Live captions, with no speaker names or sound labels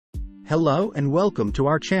Hello and welcome to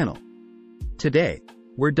our channel. Today,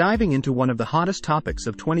 we're diving into one of the hottest topics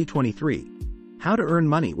of 2023, how to earn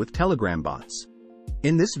money with Telegram bots.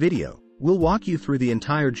 In this video, we'll walk you through the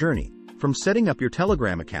entire journey, from setting up your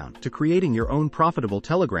Telegram account to creating your own profitable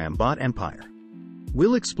Telegram bot empire.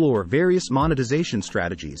 We'll explore various monetization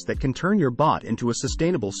strategies that can turn your bot into a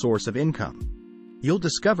sustainable source of income. You'll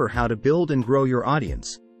discover how to build and grow your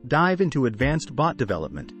audience, dive into advanced bot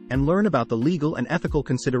development, and learn about the legal and ethical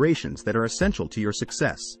considerations that are essential to your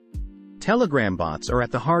success. Telegram bots are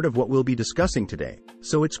at the heart of what we'll be discussing today,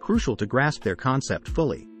 so it's crucial to grasp their concept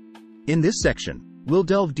fully. In this section, we'll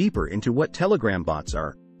delve deeper into what Telegram bots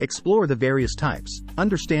are, explore the various types,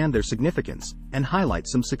 understand their significance, and highlight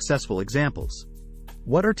some successful examples.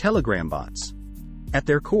 What are Telegram bots? At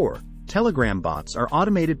their core, Telegram bots are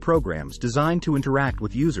automated programs designed to interact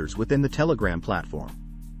with users within the Telegram platform.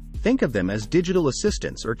 Think of them as digital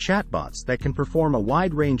assistants or chatbots that can perform a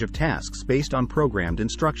wide range of tasks based on programmed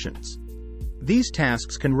instructions. These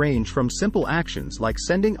tasks can range from simple actions like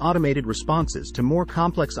sending automated responses to more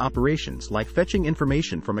complex operations like fetching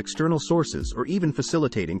information from external sources or even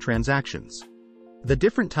facilitating transactions. The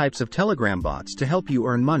different types of Telegram bots to help you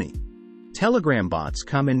earn money. Telegram bots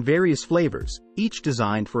come in various flavors, each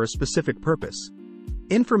designed for a specific purpose.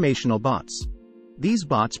 Informational bots. These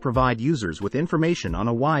bots provide users with information on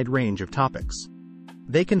a wide range of topics.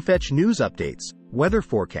 They can fetch news updates, weather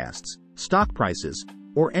forecasts, stock prices,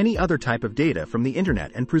 or any other type of data from the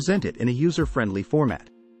internet and present it in a user-friendly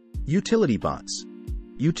format. Utility bots.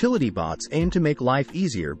 Utility bots aim to make life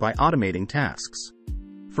easier by automating tasks.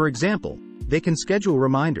 For example, they can schedule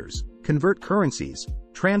reminders, convert currencies,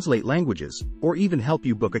 translate languages, or even help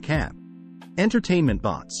you book a cab. Entertainment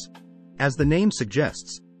bots. As the name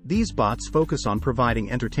suggests, these bots focus on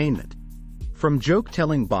providing entertainment. From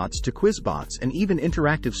joke-telling bots to quiz bots and even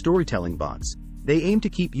interactive storytelling bots, they aim to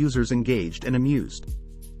keep users engaged and amused.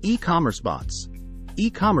 E-commerce bots.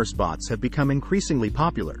 E-commerce bots have become increasingly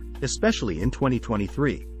popular, especially in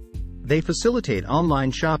 2023. They facilitate online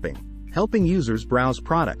shopping, helping users browse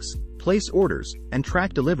products, place orders, and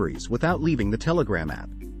track deliveries without leaving the Telegram app.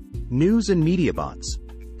 News and media bots.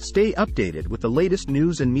 Stay updated with the latest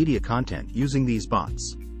news and media content using these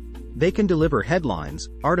bots. They can deliver headlines,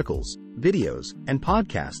 articles, videos, and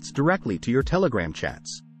podcasts directly to your Telegram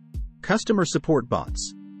chats. Customer support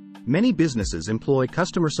bots. Many businesses employ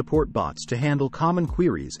customer support bots to handle common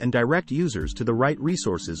queries and direct users to the right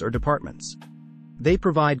resources or departments. They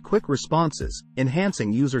provide quick responses,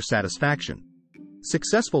 enhancing user satisfaction.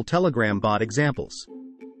 Successful Telegram bot examples.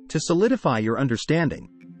 To solidify your understanding,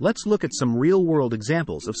 let's look at some real-world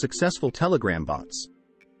examples of successful Telegram bots.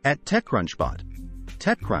 At TechCrunch bot.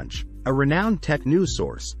 TechCrunch, a renowned tech news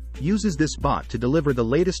source, uses this bot to deliver the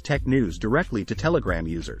latest tech news directly to Telegram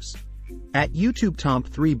users. At YouTube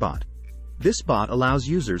Tomp3 bot. This bot allows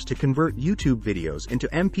users to convert YouTube videos into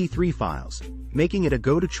MP3 files, making it a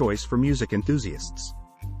go-to choice for music enthusiasts.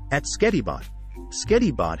 At SkettyBot.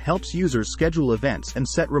 SkettyBot helps users schedule events and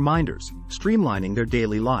set reminders, streamlining their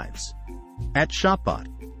daily lives. At ShopBot.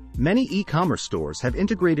 Many e-commerce stores have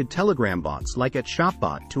integrated Telegram bots like at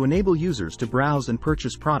ShopBot to enable users to browse and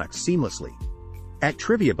purchase products seamlessly. At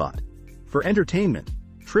TriviaBot. For entertainment,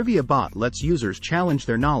 TriviaBot lets users challenge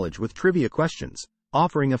their knowledge with trivia questions,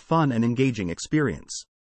 offering a fun and engaging experience.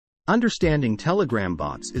 Understanding Telegram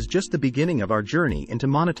bots is just the beginning of our journey into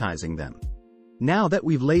monetizing them. Now that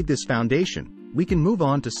we've laid this foundation, we can move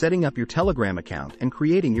on to setting up your Telegram account and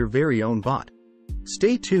creating your very own bot.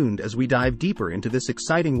 Stay tuned as we dive deeper into this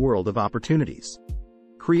exciting world of opportunities.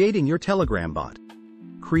 Creating your Telegram bot.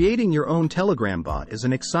 Creating your own Telegram bot is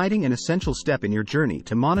an exciting and essential step in your journey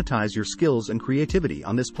to monetize your skills and creativity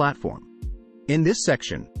on this platform. In this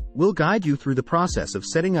section, we'll guide you through the process of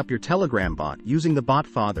setting up your Telegram bot using the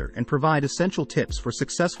BotFather and provide essential tips for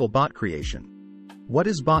successful bot creation. What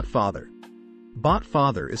is BotFather?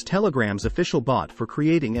 BotFather is Telegram's official bot for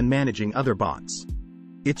creating and managing other bots.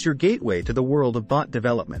 It's your gateway to the world of bot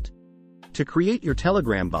development. To create your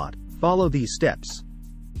Telegram bot, follow these steps.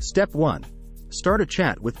 Step 1. Start a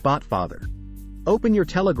chat with BotFather. Open your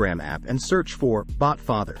Telegram app and search for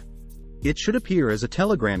BotFather. It should appear as a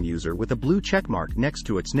Telegram user with a blue checkmark next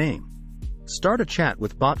to its name. Start a chat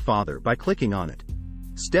with BotFather by clicking on it.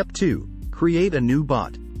 Step 2. Create a new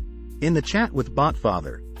bot. In the chat with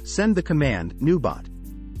BotFather, send the command newbot.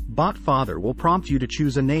 BotFather will prompt you to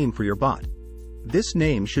choose a name for your bot. This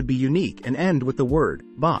name should be unique and end with the word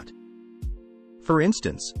bot. For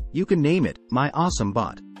instance, you can name it My Awesome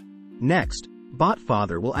Bot. Next,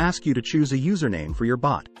 BotFather will ask you to choose a username for your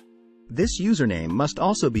bot. This username must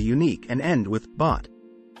also be unique and end with bot.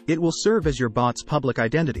 It will serve as your bot's public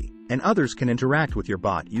identity, and others can interact with your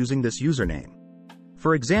bot using this username.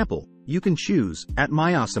 For example, you can choose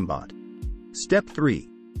 @MyAwesomeBot. Step 3.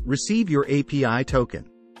 Receive your API token.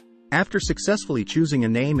 After successfully choosing a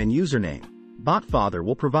name and username, BotFather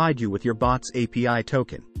will provide you with your bot's API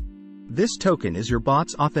token. This token is your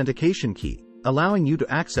bot's authentication key, allowing you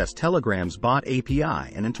to access Telegram's bot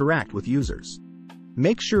API and interact with users.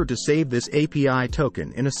 Make sure to save this API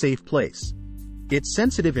token in a safe place. It's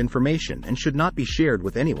sensitive information and should not be shared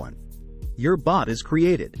with anyone. Your bot is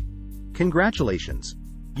created. Congratulations!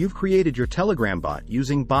 You've created your Telegram bot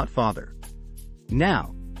using BotFather.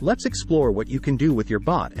 Now, let's explore what you can do with your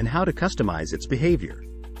bot and how to customize its behavior.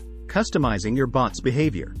 Customizing your bot's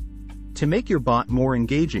behavior. To make your bot more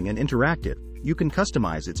engaging and interactive, you can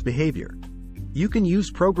customize its behavior. You can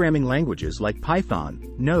use programming languages like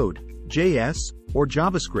Python, Node, JS, or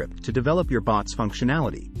JavaScript to develop your bot's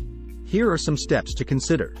functionality. Here are some steps to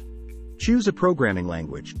consider. Choose a programming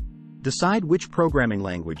language. Decide which programming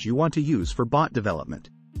language you want to use for bot development.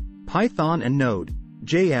 Python and Node,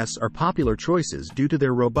 JS are popular choices due to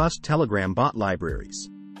their robust Telegram bot libraries.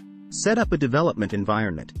 Set up a development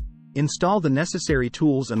environment. Install the necessary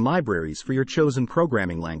tools and libraries for your chosen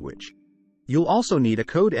programming language. You'll also need a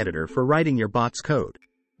code editor for writing your bot's code.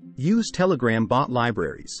 Use Telegram bot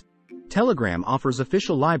libraries. Telegram offers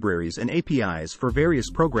official libraries and APIs for various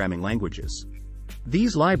programming languages.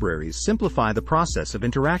 These libraries simplify the process of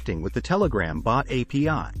interacting with the Telegram bot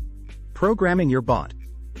API. Programming your bot.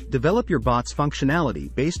 Develop your bot's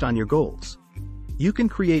functionality based on your goals. You can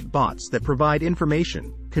create bots that provide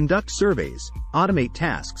information, conduct surveys, automate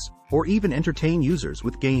tasks, or even entertain users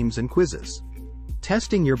with games and quizzes.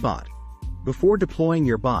 Testing your bot. Before deploying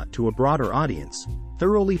your bot to a broader audience,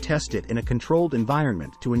 thoroughly test it in a controlled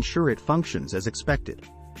environment to ensure it functions as expected.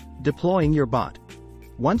 Deploying your bot.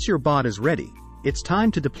 Once your bot is ready, it's time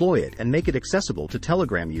to deploy it and make it accessible to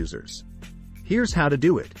Telegram users. Here's how to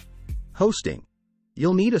do it. Hosting.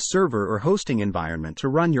 You'll need a server or hosting environment to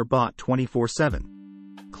run your bot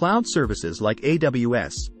 24/7. Cloud services like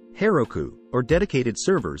AWS, Heroku, or dedicated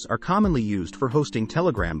servers are commonly used for hosting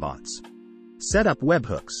Telegram bots. Set up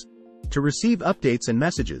webhooks. To receive updates and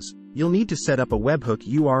messages, you'll need to set up a webhook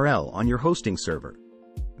URL on your hosting server.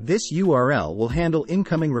 This URL will handle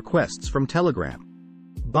incoming requests from Telegram.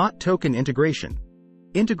 Bot token integration.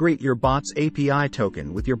 Integrate your bot's API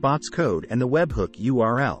token with your bot's code and the webhook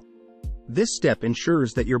URL. This step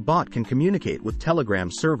ensures that your bot can communicate with Telegram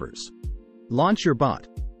servers. Launch your bot.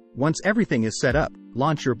 Once everything is set up,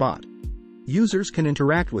 launch your bot. Users can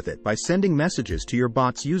interact with it by sending messages to your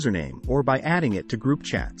bot's username or by adding it to group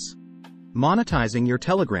chats. Monetizing your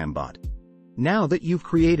Telegram bot. Now that you've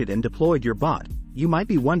created and deployed your bot, you might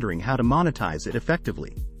be wondering how to monetize it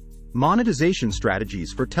effectively. Monetization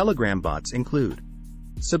strategies for Telegram bots include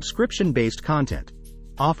subscription-based content.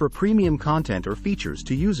 Offer premium content or features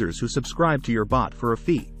to users who subscribe to your bot for a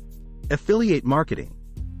fee. Affiliate marketing.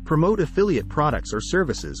 Promote affiliate products or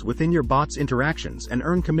services within your bot's interactions and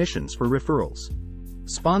earn commissions for referrals.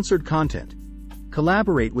 Sponsored content.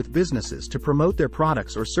 Collaborate with businesses to promote their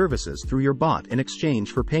products or services through your bot in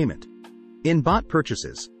exchange for payment. In-bot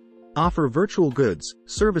purchases. Offer virtual goods,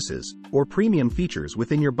 services, or premium features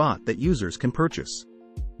within your bot that users can purchase.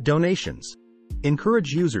 Donations.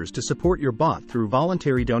 Encourage users to support your bot through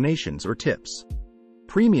voluntary donations or tips.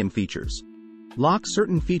 Premium features. Lock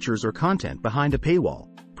certain features or content behind a paywall,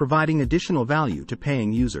 providing additional value to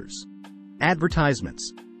paying users.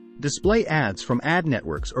 Advertisements. Display ads from ad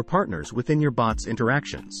networks or partners within your bot's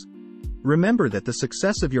interactions. Remember that the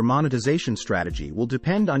success of your monetization strategy will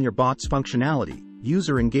depend on your bot's functionality,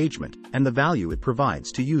 user engagement, and the value it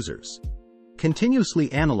provides to users.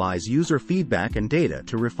 Continuously analyze user feedback and data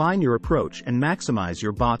to refine your approach and maximize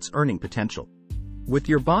your bot's earning potential. With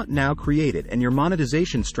your bot now created and your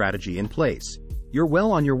monetization strategy in place, you're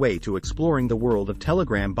well on your way to exploring the world of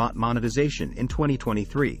Telegram bot monetization in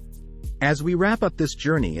 2023. As we wrap up this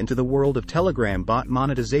journey into the world of Telegram bot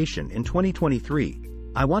monetization in 2023,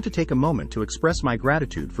 I want to take a moment to express my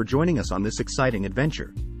gratitude for joining us on this exciting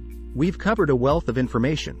adventure. We've covered a wealth of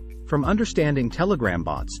information, from understanding Telegram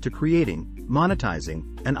bots to creating,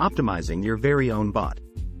 monetizing, and optimizing your very own bot.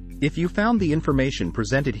 If you found the information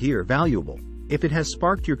presented here valuable, if it has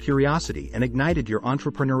sparked your curiosity and ignited your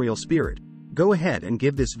entrepreneurial spirit, go ahead and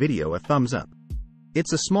give this video a thumbs up.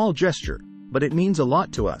 It's a small gesture, but it means a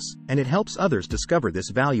lot to us, and it helps others discover this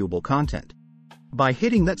valuable content. By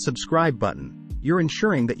hitting that subscribe button, you're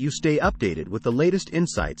ensuring that you stay updated with the latest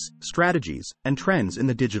insights, strategies, and trends in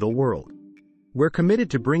the digital world. We're committed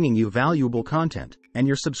to bringing you valuable content, and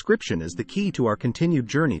your subscription is the key to our continued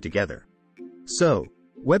journey together. So,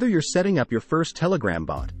 whether you're setting up your first Telegram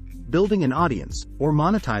bot, building an audience, or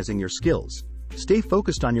monetizing your skills. Stay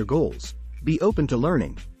focused on your goals, be open to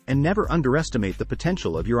learning, and never underestimate the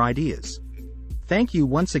potential of your ideas. Thank you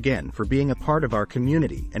once again for being a part of our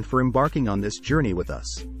community and for embarking on this journey with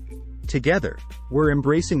us. Together, we're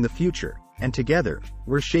embracing the future, and together,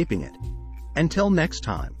 we're shaping it. Until next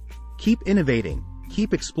time, keep innovating,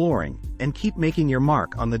 keep exploring, and keep making your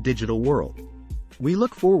mark on the digital world. We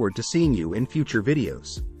look forward to seeing you in future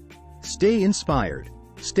videos. Stay inspired,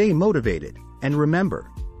 stay motivated, and remember,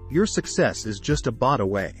 your success is just a bot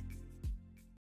away.